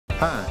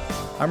Hi,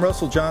 I'm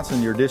Russell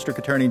Johnson, your District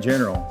Attorney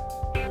General.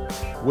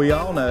 We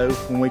all know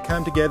when we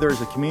come together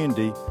as a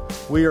community,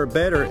 we are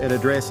better at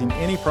addressing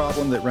any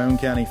problem that Roane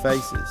County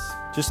faces.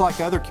 Just like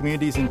other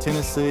communities in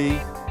Tennessee,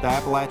 the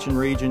Appalachian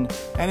region,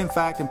 and in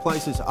fact in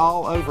places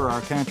all over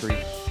our country,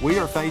 we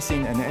are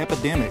facing an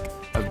epidemic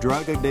of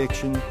drug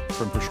addiction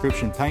from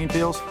prescription pain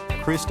pills,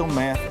 crystal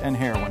meth, and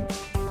heroin.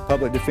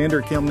 Public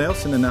Defender Kim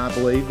Nelson and I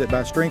believe that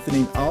by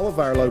strengthening all of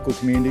our local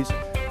communities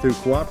through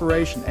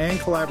cooperation and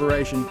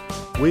collaboration,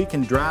 we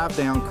can drive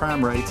down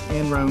crime rates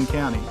in Roane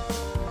County.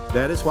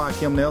 That is why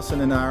Kim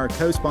Nelson and I are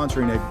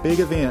co-sponsoring a big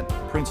event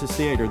at Princess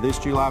Theater this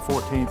July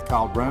 14th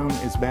called Roane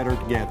is Better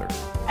Together.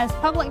 As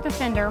Public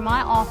Defender,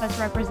 my office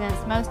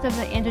represents most of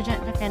the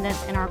indigent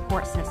defendants in our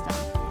court system.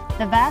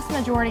 The vast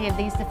majority of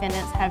these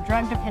defendants have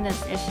drug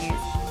dependence issues,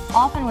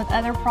 often with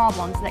other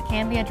problems that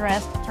can be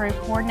addressed through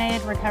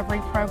coordinated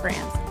recovery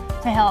programs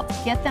to help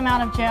get them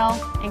out of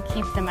jail and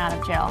keep them out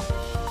of jail.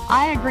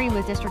 I agree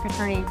with District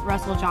Attorney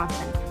Russell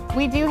Johnson.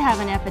 We do have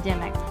an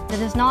epidemic that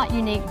is not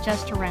unique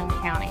just to Roane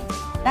County.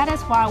 That is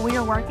why we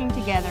are working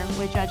together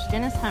with Judge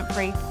Dennis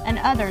Humphrey and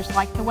others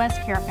like the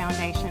West Care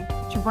Foundation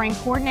to bring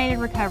coordinated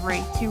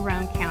recovery to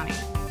Roane County.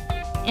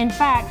 In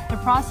fact, the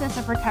process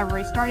of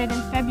recovery started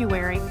in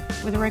February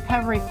with a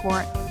recovery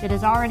court that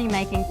is already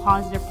making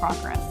positive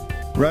progress.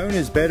 Roane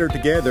is Better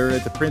Together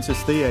at the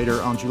Princess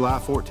Theater on July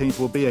 14th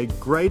will be a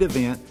great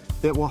event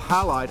that will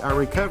highlight our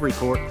recovery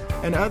court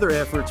and other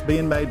efforts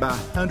being made by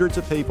hundreds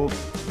of people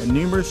and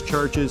numerous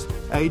churches,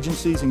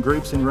 agencies, and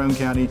groups in Roane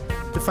County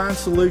to find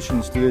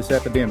solutions to this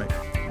epidemic.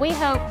 We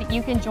hope that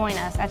you can join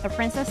us at the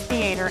Princess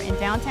Theater in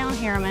downtown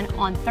Harriman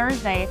on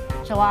Thursday,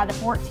 July the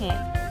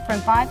 14th from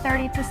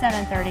 5:30 to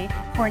 7:30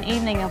 for an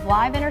evening of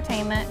live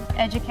entertainment,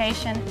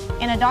 education,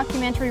 and a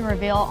documentary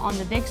reveal on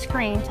the big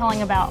screen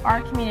telling about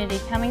our community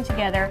coming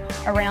together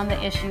around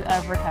the issue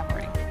of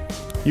recovery.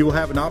 You will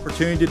have an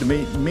opportunity to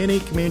meet many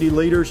community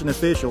leaders and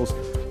officials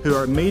who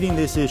are meeting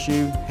this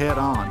issue head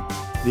on.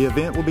 The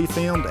event will be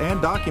filmed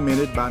and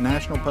documented by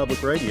National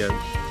Public Radio.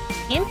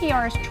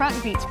 NPR's Truck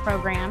Beats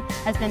program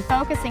has been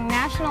focusing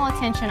national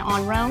attention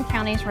on Roane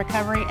County's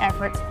recovery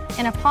efforts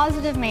in a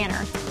positive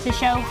manner to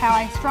show how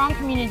a strong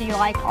community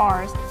like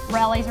ours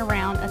rallies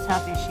around a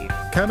tough issue.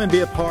 Come and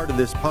be a part of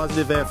this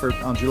positive effort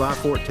on July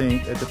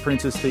 14th at the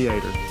Princess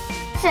Theater.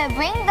 So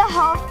bring the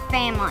whole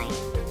family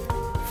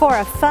for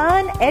a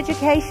fun,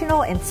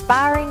 educational,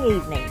 inspiring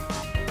evening.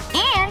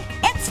 And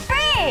it's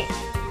free!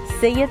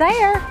 See you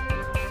there!